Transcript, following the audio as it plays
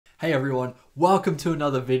Hey everyone, welcome to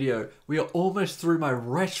another video. We are almost through my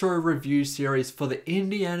retro review series for the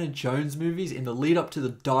Indiana Jones movies in the lead up to the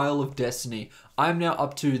Dial of Destiny. I'm now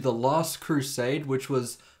up to The Last Crusade, which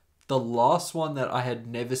was the last one that I had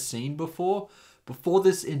never seen before. Before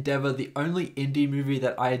this endeavor, the only indie movie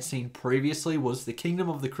that I had seen previously was The Kingdom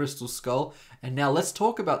of the Crystal Skull, and now let's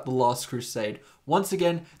talk about The Last Crusade. Once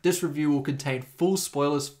again, this review will contain full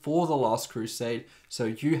spoilers for The Last Crusade, so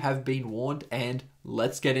you have been warned, and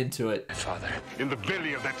let's get into it. My father, in the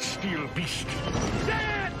belly of that steel beast.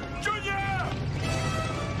 Dad! Junior!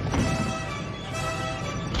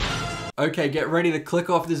 Okay, get ready to click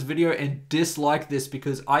off this video and dislike this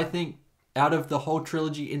because I think out of the whole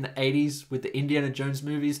trilogy in the 80s with the Indiana Jones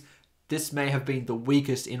movies, this may have been the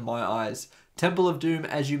weakest in my eyes. Temple of Doom,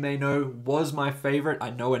 as you may know, was my favorite. I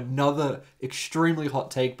know another extremely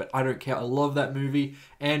hot take, but I don't care. I love that movie.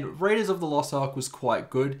 And Raiders of the Lost Ark was quite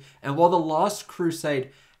good. And while The Last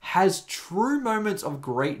Crusade has true moments of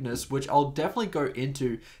greatness, which I'll definitely go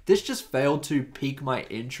into, this just failed to pique my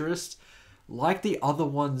interest like the other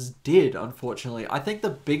ones did, unfortunately. I think the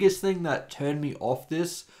biggest thing that turned me off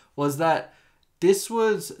this was that this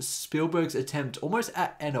was Spielberg's attempt almost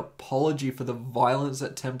at an apology for the violence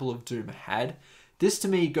that Temple of Doom had. This to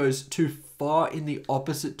me goes too far in the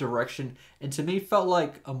opposite direction and to me felt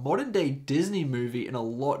like a modern day Disney movie in a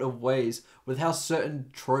lot of ways with how certain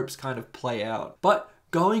tropes kind of play out. But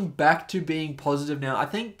going back to being positive now, I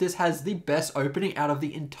think this has the best opening out of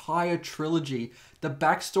the entire trilogy. The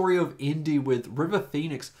backstory of Indy with River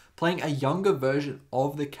Phoenix playing a younger version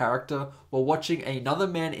of the character while watching another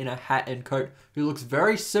man in a hat and coat who looks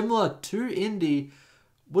very similar to Indy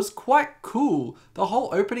was quite cool. The whole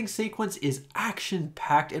opening sequence is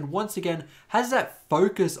action-packed and once again has that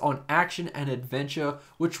focus on action and adventure,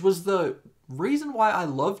 which was the reason why I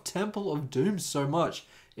love Temple of Doom so much.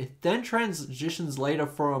 It then transitions later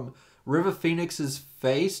from River Phoenix's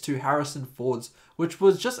face to Harrison Ford's, which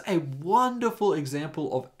was just a wonderful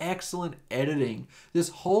example of excellent editing. This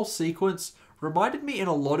whole sequence reminded me in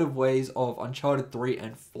a lot of ways of Uncharted 3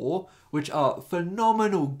 and 4, which are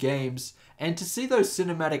phenomenal games, and to see those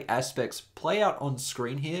cinematic aspects play out on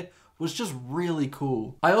screen here was just really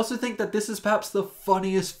cool. I also think that this is perhaps the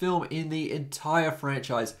funniest film in the entire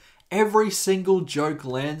franchise. Every single joke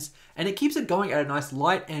lands, and it keeps it going at a nice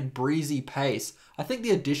light and breezy pace. I think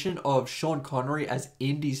the addition of Sean Connery as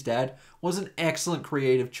Indy's dad was an excellent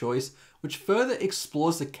creative choice, which further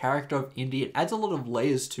explores the character of Indy and adds a lot of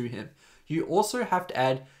layers to him. You also have to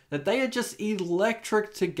add that they are just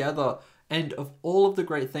electric together, and of all of the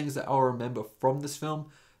great things that I'll remember from this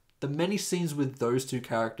film, the many scenes with those two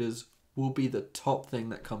characters will be the top thing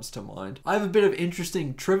that comes to mind. I have a bit of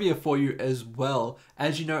interesting trivia for you as well.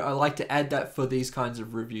 As you know, I like to add that for these kinds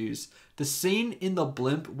of reviews. The scene in the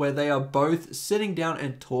blimp where they are both sitting down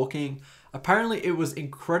and talking, apparently it was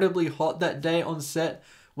incredibly hot that day on set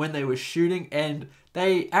when they were shooting and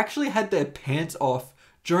they actually had their pants off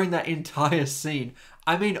during that entire scene.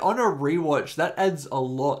 I mean, on a rewatch, that adds a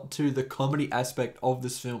lot to the comedy aspect of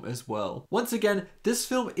this film as well. Once again, this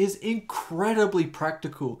film is incredibly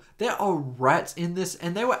practical. There are rats in this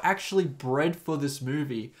and they were actually bred for this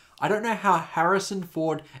movie. I don't know how Harrison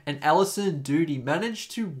Ford and Alison Doody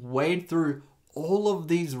managed to wade through all of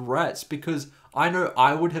these rats because I know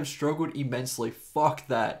I would have struggled immensely. Fuck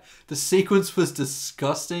that. The sequence was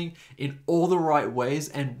disgusting in all the right ways,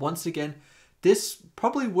 and once again, this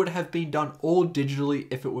probably would have been done all digitally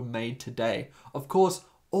if it were made today. Of course,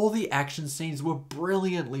 all the action scenes were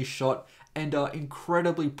brilliantly shot and are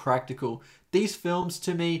incredibly practical. These films,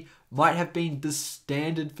 to me, might have been the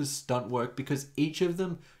standard for stunt work because each of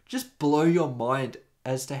them just blow your mind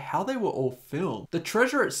as to how they were all filmed. The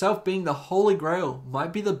treasure itself being the Holy Grail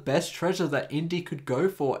might be the best treasure that Indy could go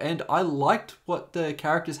for, and I liked what the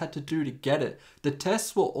characters had to do to get it. The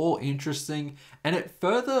tests were all interesting, and it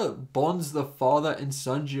further bonds the father and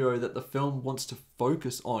son duo that the film wants to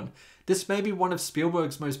focus on. This may be one of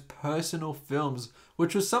Spielberg's most personal films,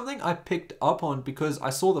 which was something I picked up on because I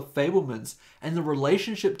saw The Fabelmans and the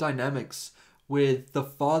relationship dynamics with the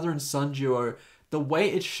father and son duo. The way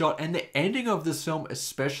it's shot and the ending of this film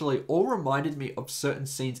especially all reminded me of certain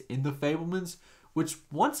scenes in The Fabelmans, which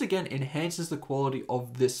once again enhances the quality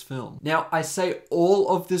of this film. Now, I say all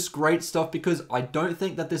of this great stuff because I don't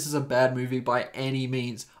think that this is a bad movie by any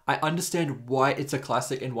means. I understand why it's a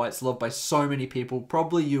classic and why it's loved by so many people,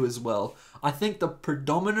 probably you as well. I think the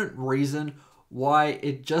predominant reason why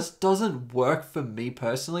it just doesn't work for me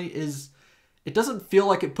personally is it doesn't feel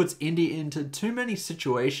like it puts Indy into too many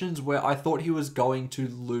situations where I thought he was going to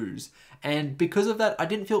lose. And because of that, I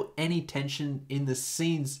didn't feel any tension in the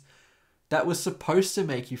scenes that was supposed to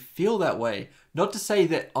make you feel that way. Not to say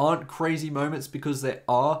there aren't crazy moments, because there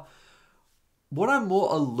are. What I'm more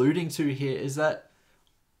alluding to here is that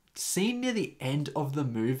scene near the end of the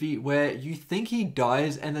movie where you think he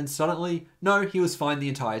dies and then suddenly, no, he was fine the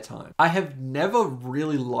entire time. I have never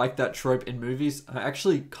really liked that trope in movies. I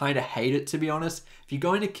actually kind of hate it, to be honest. If you're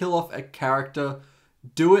going to kill off a character,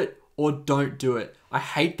 do it or don't do it. I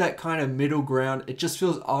hate that kind of middle ground. It just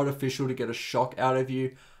feels artificial to get a shock out of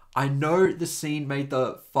you. I know the scene made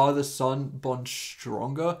the father-son bond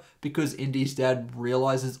stronger because Indy's dad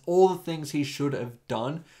realizes all the things he should have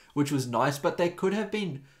done, which was nice, but there could have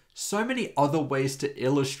been so many other ways to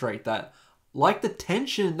illustrate that. Like the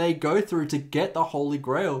tension they go through to get the Holy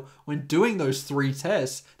Grail when doing those 3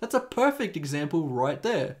 tests. That's a perfect example right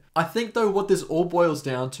there. I think though what this all boils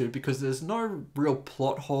down to, because there's no real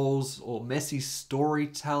plot holes or messy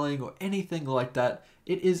storytelling or anything like that,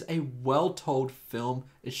 it is a well-told film.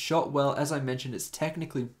 It's shot well. As I mentioned, it's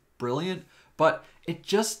technically brilliant, but it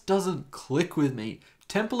just doesn't click with me.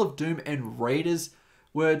 Temple of Doom and Raiders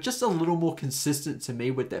were just a little more consistent to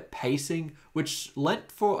me with their pacing, which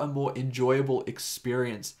lent for a more enjoyable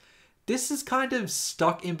experience. This is kind of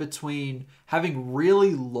stuck in between having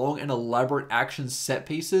really long and elaborate action set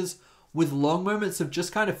pieces with long moments of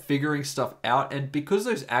just kind of figuring stuff out, and because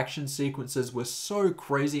those action sequences were so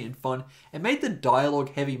crazy and fun, it made the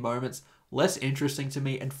dialogue heavy moments less interesting to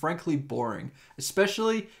me and frankly boring,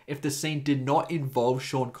 especially if the scene did not involve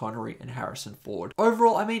Sean Connery and Harrison Ford.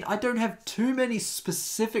 Overall, I mean, I don't have too many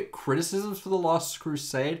specific criticisms for The Last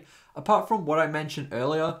Crusade, apart from what I mentioned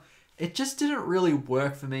earlier. It just didn't really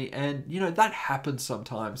work for me, and you know, that happens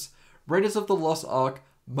sometimes. Raiders of the Lost Ark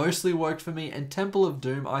mostly worked for me, and Temple of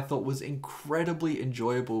Doom I thought was incredibly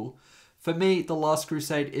enjoyable. For me, The Last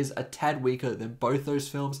Crusade is a tad weaker than both those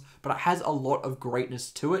films, but it has a lot of greatness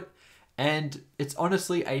to it. And it's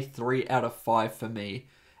honestly a 3 out of 5 for me.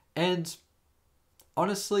 And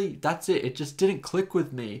honestly, that's it. It just didn't click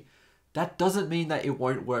with me. That doesn't mean that it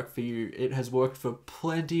won't work for you. It has worked for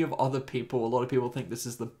plenty of other people. A lot of people think this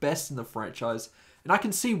is the best in the franchise. And I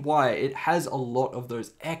can see why. It has a lot of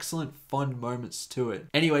those excellent fun moments to it.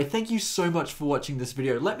 Anyway, thank you so much for watching this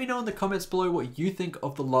video. Let me know in the comments below what you think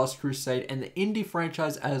of The Last Crusade and the Indy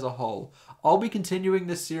franchise as a whole. I'll be continuing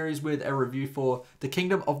this series with a review for The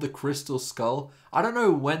Kingdom of the Crystal Skull. I don't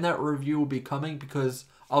know when that review will be coming because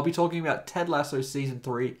I'll be talking about Ted Lasso Season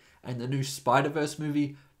 3 and the new Spider-Verse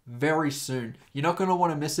movie very soon. You're not going to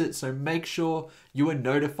want to miss it, so make sure you are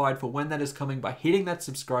notified for when that is coming by hitting that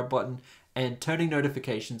subscribe button and turning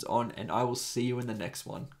notifications on, and I will see you in the next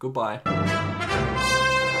one. Goodbye.